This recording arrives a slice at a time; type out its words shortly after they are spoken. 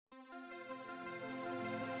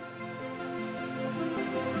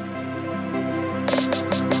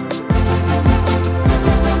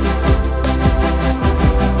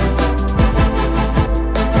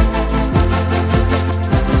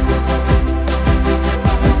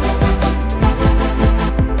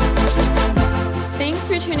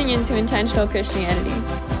to Intentional Christianity.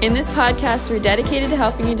 In this podcast, we're dedicated to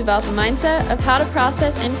helping you develop a mindset of how to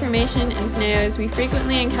process information and scenarios we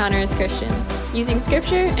frequently encounter as Christians, using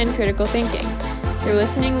scripture and critical thinking. Through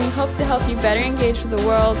listening, we hope to help you better engage with the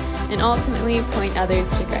world and ultimately point others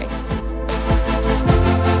to Christ.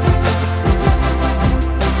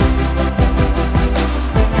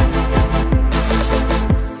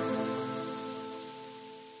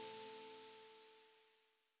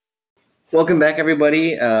 Welcome back,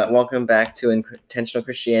 everybody. Welcome back to Intentional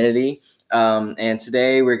Christianity. And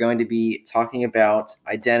today we're going to be talking about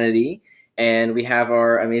identity. And we have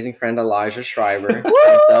our amazing friend Elijah Schreiber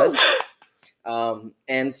with us.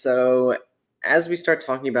 And so as we start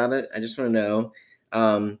talking about it, I just want to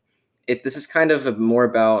know if this is kind of more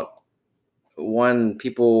about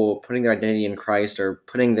people putting their identity in Christ or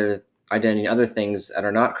putting their identity in other things that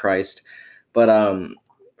are not Christ. But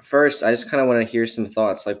first, I just kind of want to hear some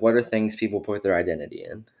thoughts. Like, what are things people put their identity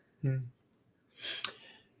in?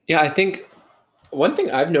 Yeah, I think one thing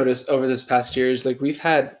I've noticed over this past year is like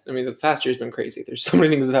the past year's been crazy. There's so many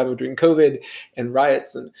things that happened during COVID and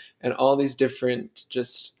riots and all these different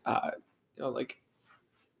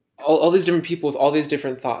all these different people with all these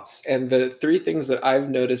different thoughts. And the three things that I've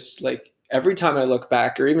noticed, like every time I look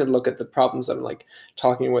back or even look at the problems I'm like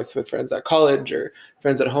talking with friends at college or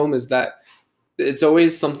friends at home, is that it's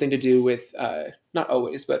always something to do with, not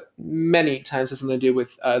always, but many times it's something to do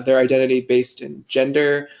with their identity based in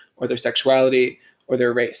gender or their sexuality or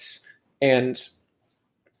their race. And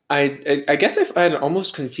I guess I find it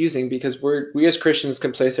almost confusing because we as Christians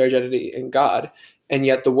can place our identity in God, and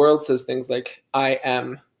yet the world says things like, I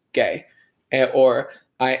am gay, or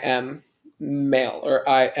I am male, or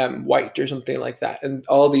I am white, or something like that. And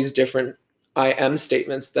all these different I am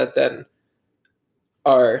statements that then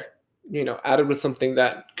are added with something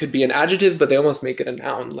that could be an adjective, but they almost make it a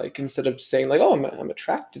noun. Like instead of saying like, oh, I'm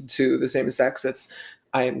attracted to the same sex, it's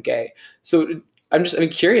I am gay. So I'm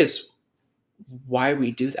curious why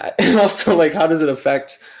we do that. And also like, how does it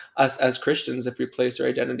affect us as Christians if we place our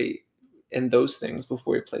identity in those things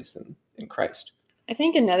before we place them in Christ? I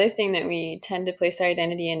think another thing that we tend to place our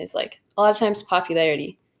identity in is like a lot of times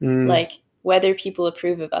popularity, like whether people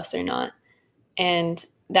approve of us or not. And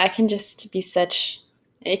that can just be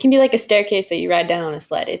it can be like a staircase that you ride down on a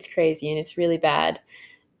sled. It's crazy and it's really bad.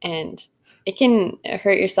 And it can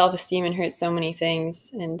hurt your self-esteem and hurt so many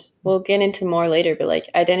things. And we'll get into more later, but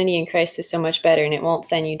like identity in Christ is so much better and it won't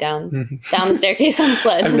send you down the staircase on a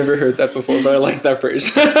sled. I've never heard that before, but I like that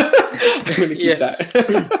phrase. I'm going to keep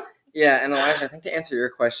that. Yeah, and Elijah, I think to answer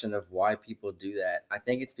your question of why people do that, I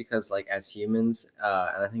think it's because like as humans,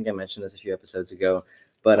 and I think I mentioned this a few episodes ago,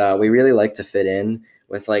 but we really like to fit in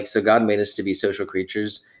with so God made us to be social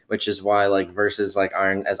creatures, which is why verses like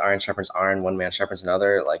iron sharpens iron, one man sharpens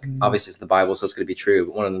another. Obviously it's the Bible, so it's going to be true.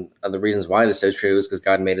 But one of the reasons why it is so true is because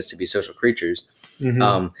God made us to be social creatures.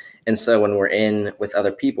 And so when we're in with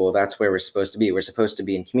other people, that's where we're supposed to be. We're supposed to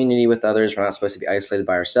be in community with others. We're not supposed to be isolated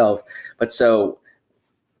by ourselves. But so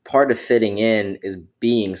part of fitting in is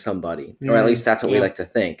being somebody, or at least that's what we like to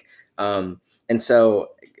think. And so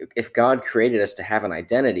if God created us to have an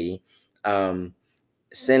identity,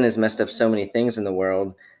 sin has messed up so many things in the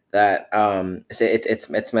world that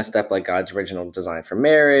it's messed up like God's original design for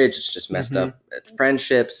marriage. It's just messed up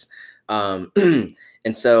friendships.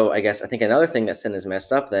 And so I think another thing that sin has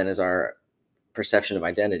messed up then is our perception of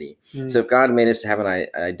identity. So if God made us to have an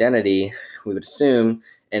identity, we would assume,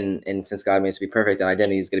 and since God made us to be perfect, that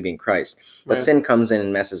identity is going to be in Christ. But sin comes in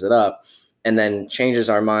and messes it up, and then changes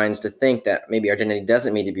our minds to think that maybe our identity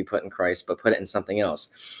doesn't need to be put in Christ, but put it in something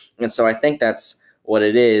else. And so I think that's what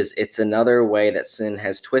it is. It's another way that sin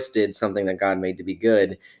has twisted something that God made to be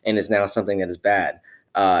good and is now something that is bad.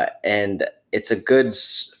 And it's a good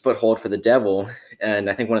foothold for the devil. And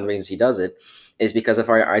I think one of the reasons he does it is because if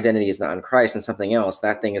our identity is not in Christ and something else,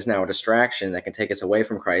 that thing is now a distraction that can take us away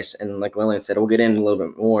from Christ. And like Lillian said, we'll get in a little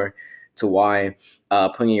bit more to why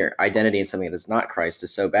putting your identity in something that is not Christ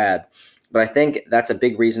is so bad. But I think that's a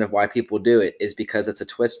big reason of why people do it, is because it's a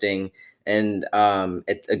twisting and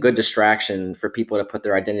it's a good distraction for people to put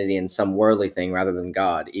their identity in some worldly thing rather than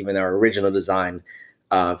God, even though our original design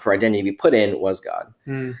for identity to be put in was God.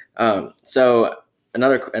 So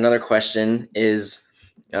another question is,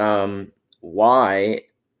 why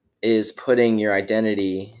is putting your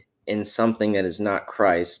identity in something that is not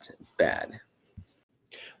Christ bad?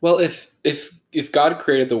 Well, if God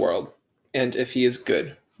created the world and if he is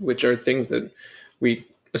good, which are things that we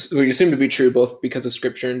assume to be true both because of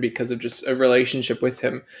scripture and because of just a relationship with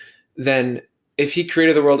him, then if he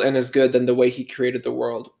created the world and is good, then the way he created the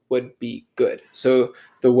world would be good. So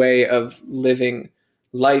the way of living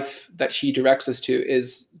life that he directs us to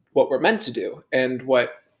is what we're meant to do and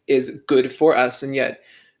what is good for us. And yet,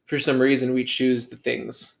 for some reason, we choose the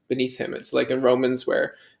things beneath him. It's like in Romans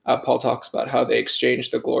where Paul talks about how they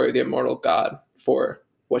exchanged the glory of the immortal God for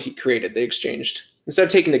what he created. They exchanged, instead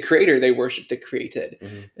of taking the creator, they worshiped the created.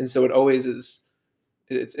 Mm-hmm. And so it always is,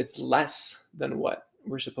 it's less than what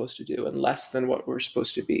we're supposed to do and less than what we're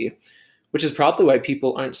supposed to be, which is probably why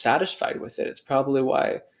people aren't satisfied with it. It's probably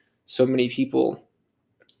why so many people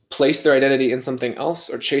place their identity in something else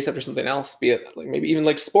or chase after something else, be it like maybe even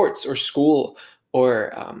like sports or school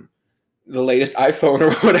or the latest iPhone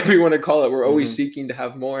or whatever you want to call it. We're always seeking to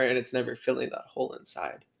have more, and it's never filling that hole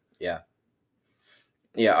inside. Yeah.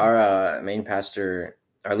 Our main pastor,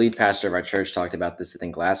 our lead pastor of our church, talked about this, I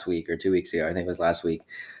think last week or 2 weeks ago. I think it was last week,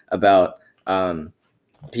 about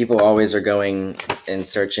people always are going and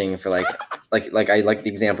searching for like I like the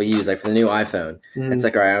example you use, like for the new iPhone. It's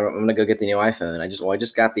like, all right, I'm gonna go get the new iPhone. I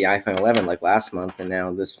just got the iPhone 11 like last month, and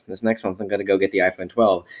now this next month I'm gonna go get the iPhone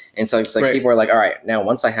 12. And so it's like people are like, all right, now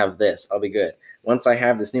once I have this, I'll be good. Once I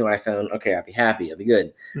have this new iPhone, okay, I'll be happy, I'll be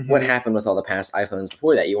good. What happened with all the past iPhones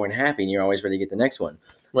before that? You weren't happy, and you're always ready to get the next one.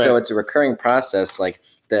 So it's a recurring process. Like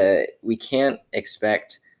we can't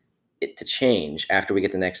expect it to change after we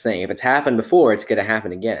get the next thing. If it's happened before, it's going to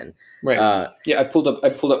happen again. Right. I pulled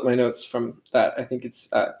up my notes from that. I think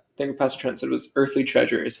it's I think Pastor Trent said it was earthly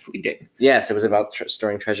treasure is fleeting. Yes, it was about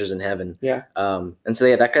storing treasures in heaven. Yeah. And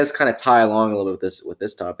so that does kind of tie along a little bit with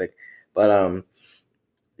this topic. But I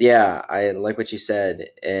like what you said,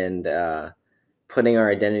 and putting our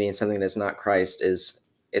identity in something that's not Christ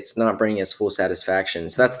it's not bringing us full satisfaction.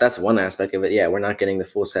 So that's one aspect of it. Yeah, we're not getting the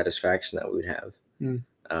full satisfaction that we would have.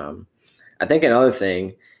 I think another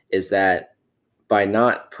thing is that by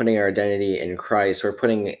not putting our identity in Christ, we're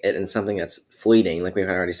putting it in something that's fleeting. Like we've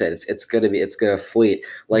already said, it's gonna fleet.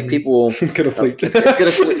 Like people, gonna fleet. It's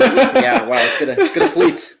gonna fleet. Yeah, wow, it's gonna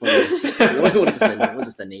fleet. What's this name? What's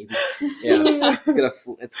this, the Navy? Yeah,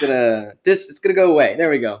 it's gonna go away. There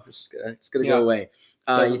we go. It's gonna go away.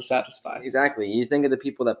 Doesn't satisfy. Exactly. You think of the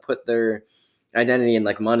people that put their identity in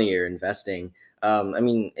like money or investing. I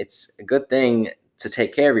mean, it's a good thing to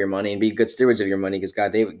take care of your money and be good stewards of your money because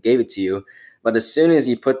God gave it to you. But as soon as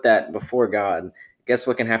you put that before God, guess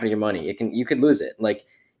what can happen to your money? You could lose it. Like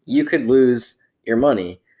you could lose your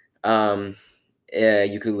money.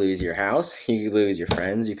 You could lose your house. You could lose your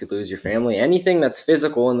friends. You could lose your family. Anything that's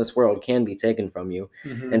physical in this world can be taken from you.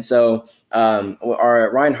 And so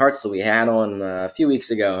our Ryan Hartzell we had on a few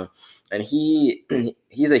weeks ago, and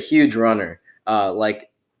he's a huge runner.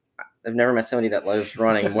 Like I've never met somebody that loves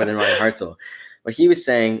running more than Ryan Hartzell. But he was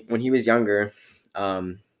saying when he was younger,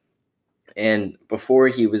 and before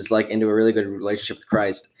he was like into a really good relationship with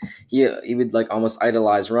Christ, he would like almost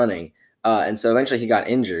idolize running. And so eventually he got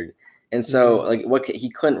injured. And so he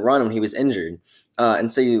couldn't run when he was injured.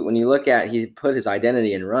 And so when you look at, he put his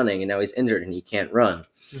identity in running, and now he's injured and he can't run.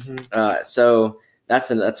 So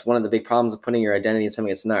that's one of the big problems of putting your identity in something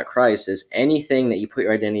that's not Christ, is anything that you put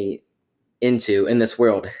your identity into in this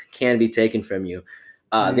world can be taken from you.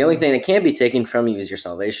 The only thing that can be taken from you is your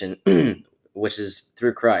salvation, which is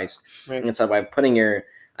through Christ. Right. And so by putting your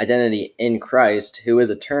identity in Christ, who is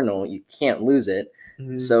eternal, you can't lose it.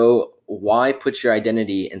 So why put your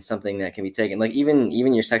identity in something that can be taken? Like even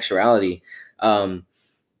your sexuality,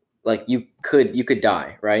 like you could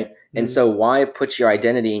die, right? And so why put your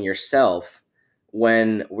identity in yourself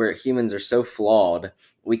when humans are so flawed?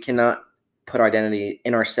 We cannot put our identity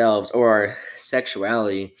in ourselves or our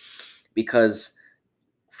sexuality because,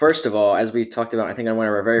 first of all, as we talked about, I think on one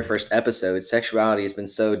of our very first episodes, sexuality has been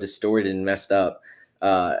so distorted and messed up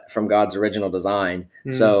from God's original design.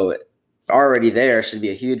 So already there should be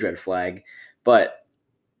a huge red flag. But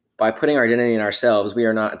by putting our identity in ourselves, we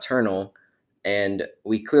are not eternal, and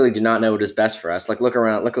we clearly do not know what is best for us. Like look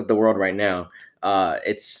at the world right now.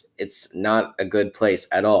 It's not a good place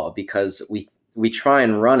at all because we try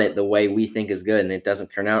and run it the way we think is good, and it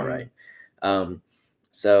doesn't turn out right.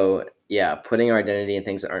 So yeah, putting our identity in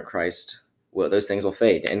things that aren't Christ, well, those things will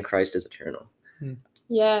fade, and Christ is eternal.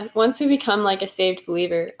 Yeah, once we become like a saved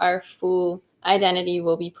believer, our full identity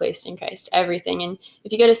will be placed in Christ, everything. And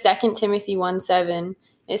if you go to 2 Timothy 1:7,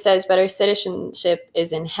 it says, "But our citizenship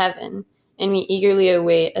is in heaven, and we eagerly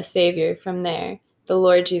await a Savior from there, the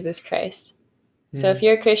Lord Jesus Christ." So if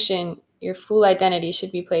you're a Christian, your full identity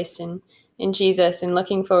should be placed in Jesus and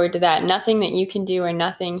looking forward to that. Nothing that you can do or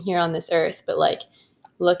nothing here on this earth, but like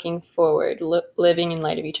looking forward, living in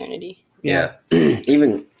light of eternity. Yeah.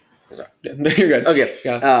 Even you're good. Okay.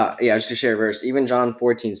 Just to share a verse. Even John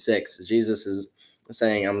 14:6, Jesus is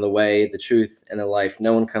saying, "I'm the way, the truth, and the life.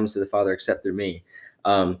 No one comes to the Father except through me."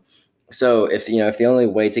 So if the only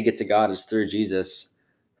way to get to God is through Jesus,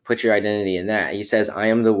 put your identity in that. He says, I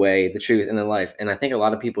am the way, the truth, and the life. And I think a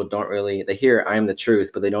lot of people they hear I am the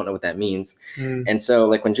truth, but they don't know what that means. And so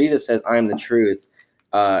like when Jesus says, I am the truth,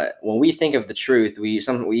 when we think of the truth,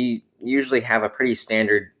 we usually have a pretty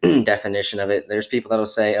standard definition of it. There's people that'll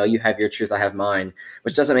say, oh, you have your truth, I have mine,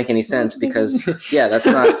 which doesn't make any sense because that's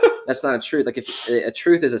not a truth. Like if a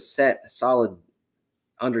truth is a solid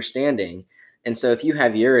understanding. And so if you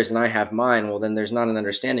have yours and I have mine, well, then there's not an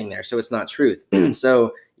understanding there. So it's not truth.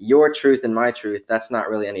 So your truth and my truth, that's not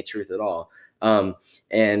really any truth at all. So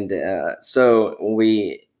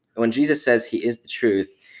when Jesus says he is the truth,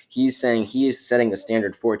 he's saying he is setting the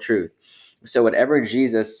standard for truth. So whatever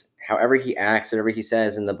Jesus, however he acts, whatever he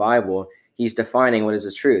says in the Bible, he's defining what is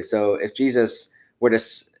his truth. So if Jesus were to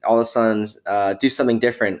all of a sudden do something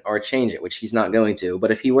different or change it, which he's not going to,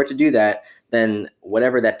 but if he were to do that, then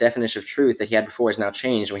whatever that definition of truth that he had before is now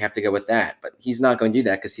changed, and we have to go with that. But he's not going to do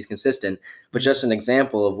that because he's consistent, but just an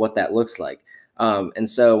example of what that looks like. And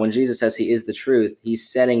so when Jesus says he is the truth, he's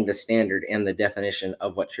setting the standard and the definition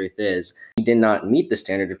of what truth is. He did not meet the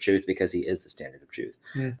standard of truth because he is the standard of truth.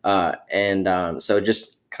 So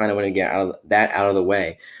just kind of want to get out of the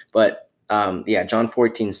way. But John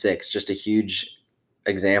 14:6, just a huge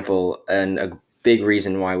example and a big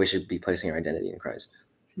reason why we should be placing our identity in Christ.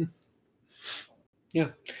 Yeah.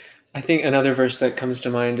 I think another verse that comes to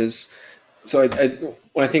mind is, so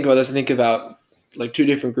when I think about this, I think about like two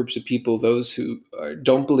different groups of people: those who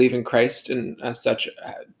don't believe in Christ and as such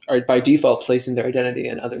are by default placing their identity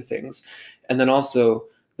in other things. And then also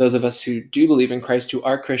those of us who do believe in Christ, who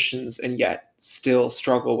are Christians and yet still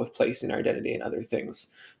struggle with placing our identity in other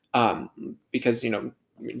things. Because,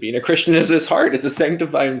 being a Christian is hard. It's a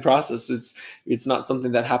sanctifying process. It's not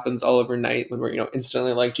something that happens all overnight when we're,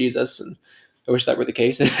 instantly like Jesus. And I wish that were the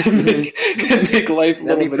case and make life a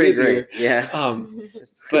little bit easier. Great. Yeah.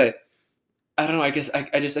 But I don't know. I guess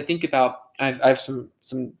I think about, I've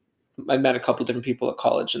met a couple different people at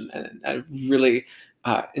college and I really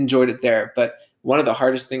enjoyed it there. But one of the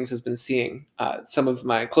hardest things has been seeing some of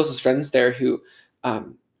my closest friends there who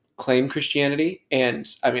claim Christianity. And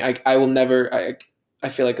I mean, I will never, I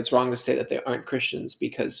feel like it's wrong to say that they aren't Christians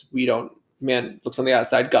because we don't, man looks on the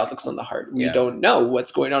outside, God looks on the heart. We don't know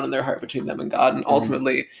what's going on in their heart between them and God. And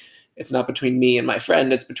ultimately it's not between me and my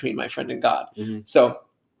friend, it's between my friend and God. So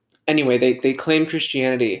anyway, they claim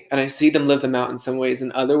Christianity and I see them live them out in some ways.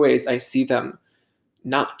 In other ways, I see them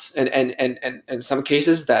not. And in some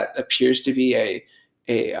cases that appears to be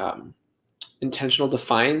a intentional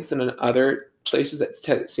defiance, and in other places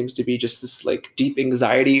that seems to be just this like deep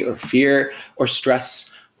anxiety or fear or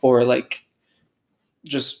stress or like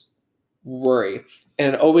just worry.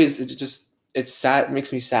 And it's sad. It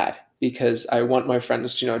makes me sad because I want my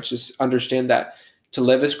friends to, just understand that to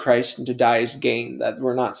live as Christ and to die as gain, that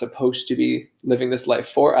we're not supposed to be living this life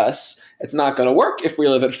for us. It's not going to work if we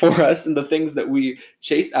live it for us. And the things that we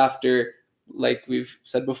chase after, like we've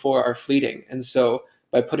said before, are fleeting. And so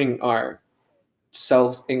by putting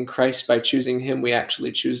ourselves in Christ, by choosing him, we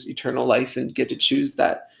actually choose eternal life and get to choose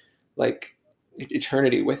that like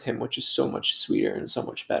eternity with him, which is so much sweeter and so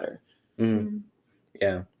much better.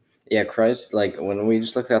 Yeah, Christ, like when we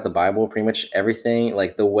just looked at the Bible, pretty much everything,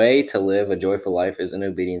 like the way to live a joyful life is in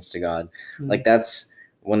obedience to God. Like that's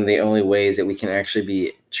one of the only ways that we can actually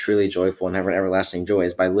be truly joyful and have an everlasting joy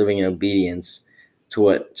is by living in obedience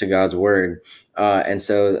to God's word. And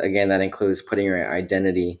so again, that includes putting your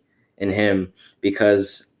identity in him,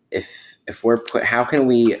 because if how can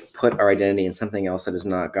we put our identity in something else that is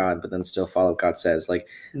not God, but then still follow what God says? Like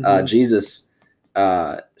Jesus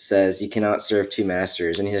says you cannot serve two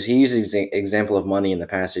masters, and he uses the example of money in the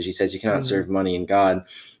passage. He says you cannot serve money and God,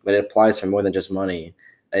 but it applies for more than just money.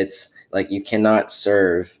 It's like you cannot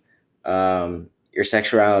serve your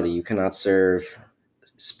sexuality, you cannot serve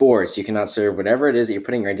sports, you cannot serve whatever it is that you're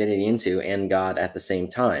putting your identity into and God at the same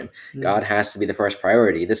time. God has to be the first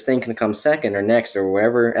priority. This thing can come second or next or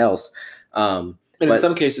wherever else. And in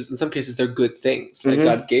some cases, they're good things. Like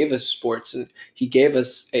God gave us sports, and He gave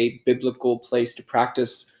us a biblical place to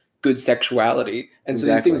practice good sexuality, and so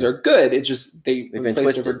these things are good. It just they've been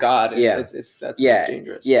placed over God. That's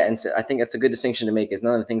dangerous. Yeah, and so I think that's a good distinction to make. Is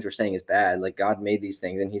none of the things we're saying is bad. Like God made these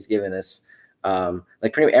things, and He's given us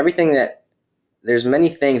like pretty much everything that. There's many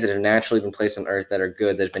things that have naturally been placed on earth that are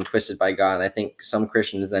good that have been twisted by God. And I think some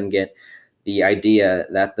Christians then get the idea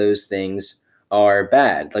that those things are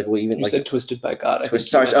bad. Like you said twisted by God. I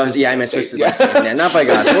meant twisted by Satan, not by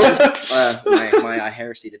God. My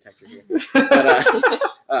heresy detector here. But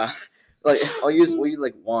like we'll use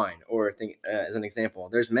like wine or as an example.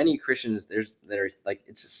 There's many Christians that are like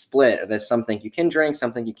it's a split. There's something you can drink,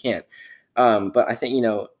 something you can't. But I think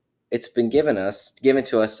it's been given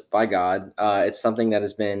to us by God. It's something that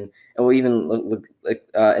has been, and we even look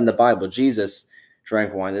in the Bible, Jesus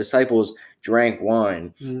drank wine. The disciples drank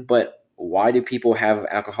wine. But why do people have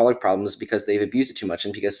alcoholic problems? Because they've abused it too much,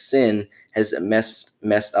 and because sin has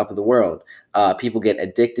messed up the world. People get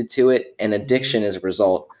addicted to it, and addiction is a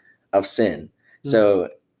result of sin. So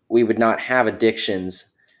we would not have addictions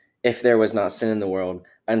if there was not sin in the world.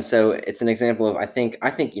 And so it's an example of, I think,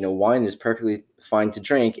 wine is perfectly fine to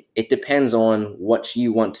drink. It depends on what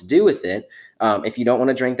you want to do with it. If you don't want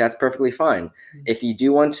to drink, that's perfectly fine. If you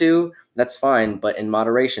do want to, that's fine, but in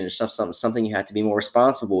moderation. It's something you have to be more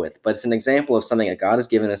responsible with. But it's an example of something that God has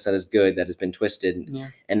given us that is good, that has been twisted,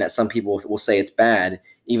 and that some people will say it's bad,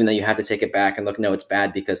 even though you have to take it back and look, no, it's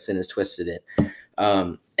bad because sin has twisted it.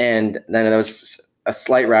 And then that was a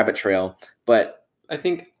slight rabbit trail, but I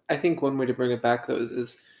think one way to bring it back, though,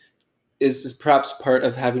 is perhaps part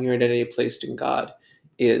of having your identity placed in God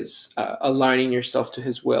is aligning yourself to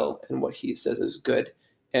His will and what He says is good,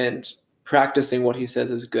 and practicing what He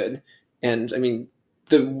says is good. And I mean,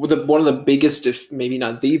 the one of the biggest, if maybe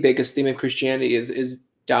not the biggest, theme of Christianity is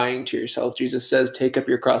dying to yourself. Jesus says, "Take up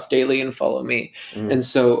your cross daily and follow me." And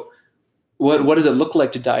so, what does it look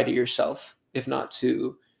like to die to yourself, if not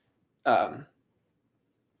to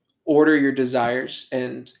order your desires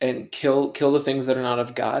and kill the things that are not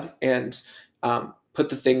of God, and put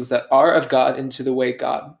the things that are of God into the way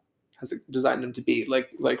God has designed them to be.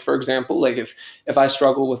 Like for example, like if I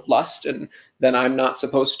struggle with lust, and then I'm not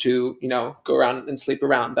supposed to, go around and sleep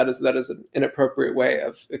around. That is an inappropriate way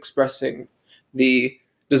of expressing the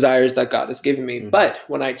desires that God has given me. But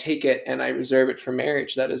when I take it and I reserve it for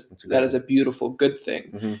marriage, that is a beautiful, good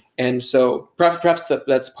thing. And so perhaps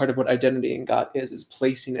that's part of what identity in God is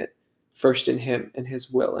placing it first in Him and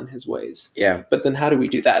His will and His ways. Yeah. But then how do we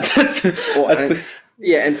do that?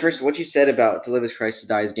 And first, what you said about to live as Christ, to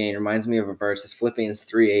die as gain, reminds me of a verse. It's Philippians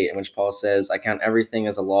 3:8, in which Paul says, "I count everything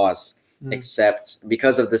as a loss, except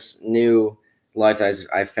because of this new life that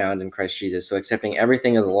I've found in Christ Jesus." So accepting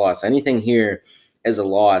everything as a loss. Anything here is a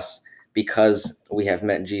loss because we have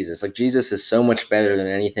met Jesus. Like, Jesus is so much better than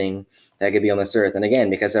anything that could be on this earth. And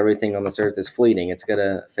again, because everything on this earth is fleeting, it's going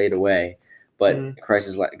to fade away. But Christ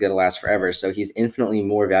is going to last forever. So He's infinitely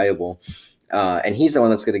more valuable. And He's the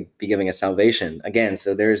one that's going to be giving us salvation. Again,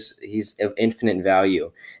 so He's of infinite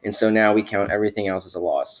value. And so now we count everything else as a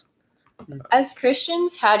loss. As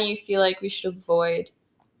Christians, how do you feel like we should avoid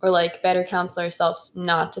or better counsel ourselves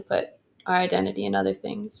not to put our identity in other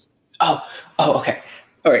things? Oh, okay.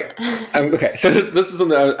 All right. Okay. So this is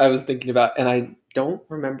something I was thinking about, and I don't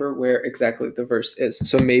remember where exactly the verse is.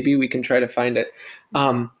 So maybe we can try to find it.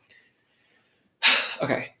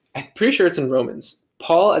 Okay. I'm pretty sure it's in Romans.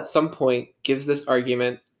 Paul at some point gives this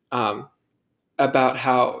argument about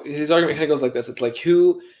how his argument kind of goes like this. It's like,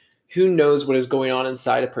 who knows what is going on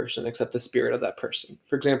inside a person except the spirit of that person?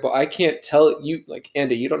 For example, I can't tell you, like,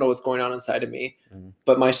 Andy, you don't know what's going on inside of me,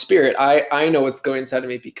 but my spirit, I know what's going inside of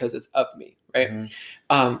me because it's of me, right?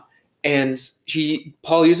 And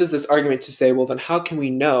Paul uses this argument to say, well, then how can we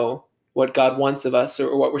know what God wants of us,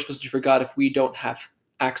 or what we're supposed to do for God, if we don't have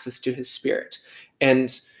access to His Spirit?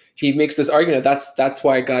 And he makes this argument that's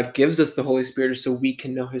why God gives us the Holy Spirit, so we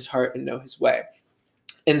can know His heart and know His way.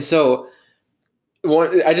 And so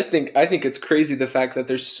I think it's crazy, the fact that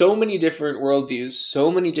there's so many different worldviews,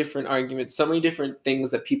 so many different arguments, so many different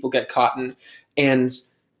things that people get caught in, and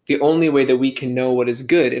the only way that we can know what is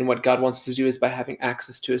good and what God wants to do is by having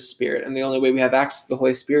access to His Spirit. And the only way we have access to the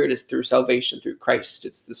Holy Spirit is through salvation, through Christ.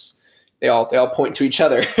 It's this, they all point to each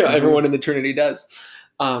other. Everyone in the Trinity does.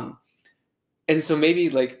 And so maybe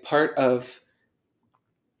part of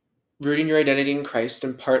rooting your identity in Christ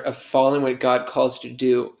and part of following what God calls you to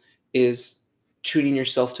do is tuning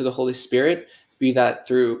yourself to the Holy Spirit, be that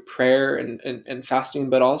through prayer and fasting,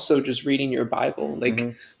 but also just reading your Bible.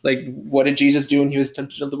 Like what did Jesus do when He was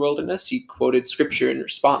tempted in the wilderness? He quoted scripture in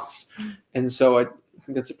response. And so I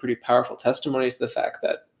think that's a pretty powerful testimony to the fact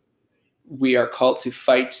that we are called to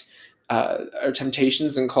fight our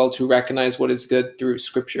temptations and called to recognize what is good through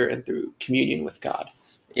scripture and through communion with God.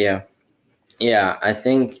 Yeah, I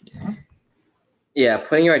think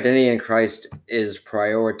putting your identity in Christ is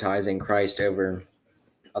prioritizing Christ over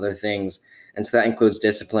other things. And so that includes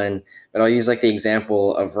discipline. But I'll use the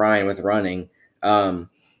example of Ryan with running. Ryan's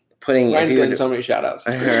getting so many shout outs.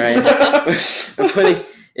 Right.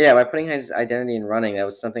 By putting his identity in running, that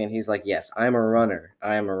was something, and he's like, yes, I'm a runner.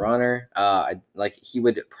 He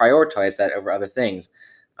would prioritize that over other things.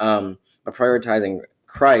 But prioritizing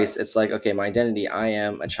Christ, it's like, okay, my identity, I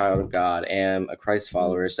am a child of God, I am a Christ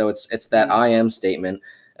follower. So it's that I am statement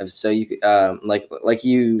So you like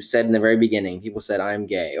you said in the very beginning, people said I'm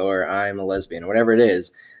gay or I'm a lesbian or whatever it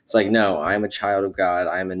is. It's like, no, I'm a child of God.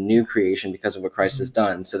 I'm a new creation because of what Christ has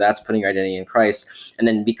done. So that's putting your identity in Christ. And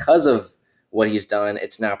then because of what he's done,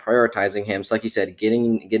 it's now prioritizing him. So like you said,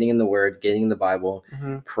 getting in the word, getting in the Bible,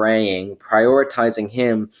 praying, prioritizing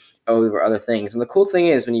him over other things. And the cool thing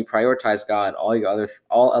is when you prioritize God,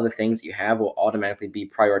 all other things that you have will automatically be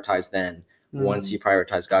prioritized then once you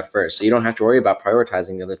prioritize God first. So you don't have to worry about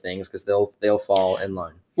prioritizing the other things because they'll fall in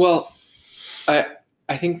line. Well, I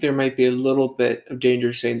think there might be a little bit of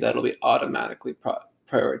danger saying that'll be automatically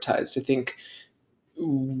prioritized. I think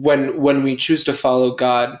when we choose to follow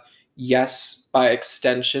God, yes, by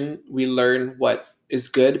extension, we learn what is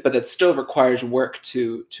good, but that still requires work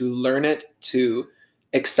to learn it, to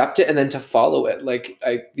accept it, and then to follow it.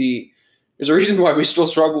 There's a reason why we still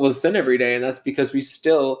struggle with sin every day, and that's because we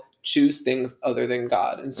still choose things other than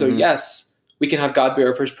God. And so, yes, we can have God be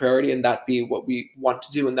our first priority and that be what we want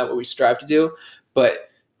to do and that what we strive to do. But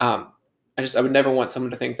I would never want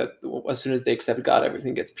someone to think that as soon as they accept God,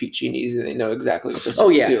 everything gets peachy and easy. They know exactly what to do.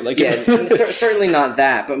 Certainly not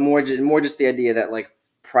that, but more just the idea that like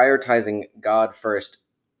prioritizing God first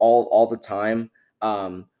all the time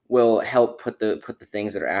will help put the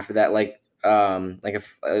things that are after that.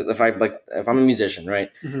 If I'm a musician, right?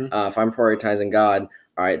 If I'm prioritizing God,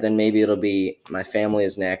 all right, then maybe it'll be my family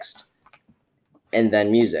is next, and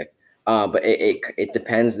then music. But it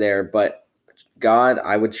depends there. But God,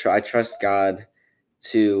 I trust God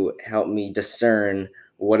to help me discern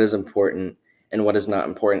what is important and what is not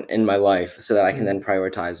important in my life so that I can then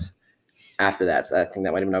prioritize after that. So I think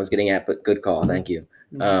that might have been what I was getting at, but good call. Thank you.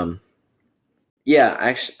 That's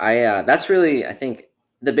really, I think,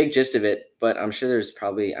 the big gist of it, but I'm sure there's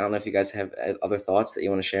probably, I don't know if you guys have other thoughts that you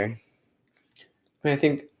want to share. I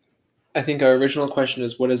think our original question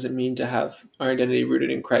is, what does it mean to have our identity rooted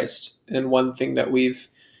in Christ? And one thing that we've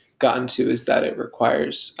gotten to is that it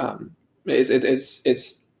requires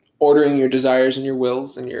it's ordering your desires and your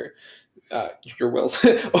wills and your wills,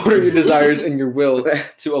 ordering your desires and your will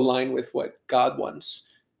to align with what God wants.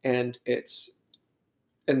 And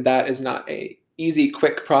that is not a easy,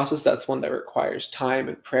 quick process. That's one that requires time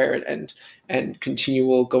and prayer and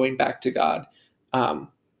continual going back to God. I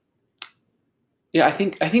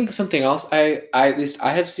think something else I at least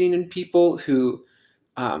I have seen in people who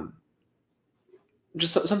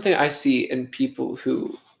just something I see in people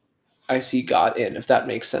who I see God in, if that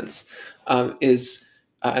makes sense, is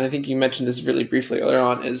and I think you mentioned this really briefly earlier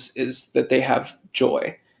on, is that they have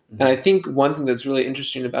joy. And I think one thing that's really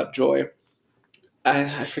interesting about joy,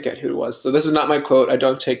 I forget who it was, so this is not my quote, I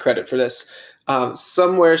don't take credit for this.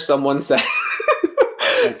 Somewhere someone said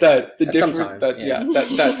that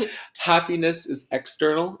happiness is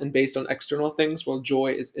external and based on external things, while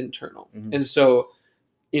joy is internal. And so,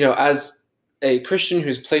 as a Christian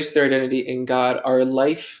who's placed their identity in God, our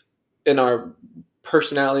life and our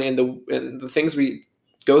personality and the things we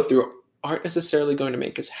go through aren't necessarily going to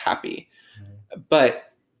make us happy,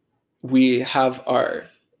 but we have our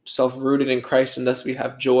self rooted in Christ, and thus we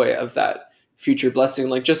have joy of that future blessing.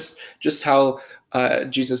 Like just how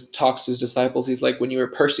Jesus talks to his disciples, he's like, when you are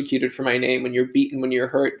persecuted for my name, when you're beaten, when you're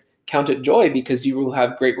hurt, count it joy because you will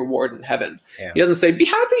have great reward in heaven. He doesn't say be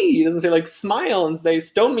happy. He doesn't say like smile and say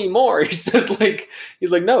stone me more. He says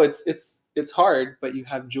he's like, no, it's hard, but you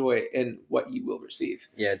have joy in what you will receive.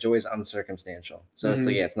 Yeah, joy is uncircumstantial. So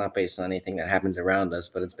it's not based on anything that happens around us,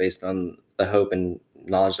 but it's based on the hope and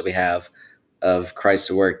knowledge that we have of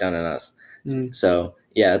Christ's work done in us. So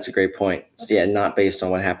yeah, that's a great point. Not based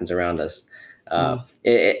on what happens around us.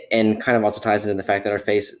 And kind of also ties into the fact that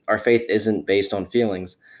our faith isn't based on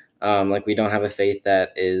feelings. Like we don't have a faith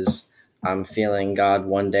that is, I'm feeling God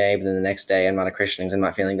one day, but then the next day I'm not a Christian because I'm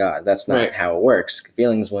not feeling God. That's not how it works.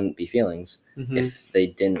 Feelings wouldn't be feelings if they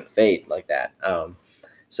didn't fade like that.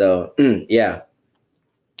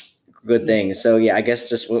 Good thing. So yeah, I guess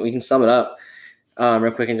just we can sum it up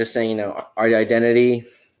real quick and just saying, our identity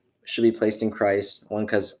should be placed in Christ. One,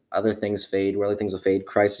 because other things fade, worldly things will fade.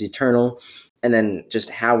 Christ is eternal. And then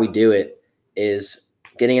just how we do it is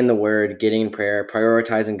getting in the word, getting in prayer,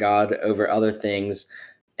 prioritizing God over other things,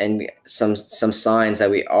 and some signs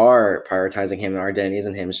that we are prioritizing him and our identity is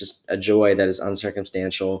in him. It's just a joy that is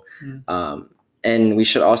uncircumstantial. And we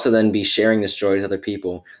should also then be sharing this joy with other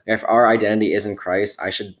people. If our identity is in Christ,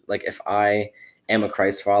 if I am a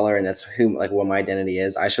Christ follower and that's what my identity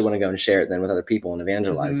is, I should want to go and share it then with other people and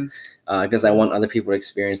evangelize because I want other people to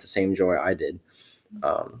experience the same joy I did.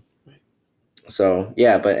 But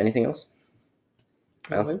anything else?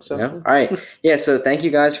 I don't think so. No? All right. Yeah. So thank you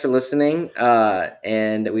guys for listening.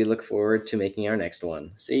 And we look forward to making our next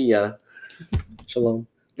one. See ya. Shalom.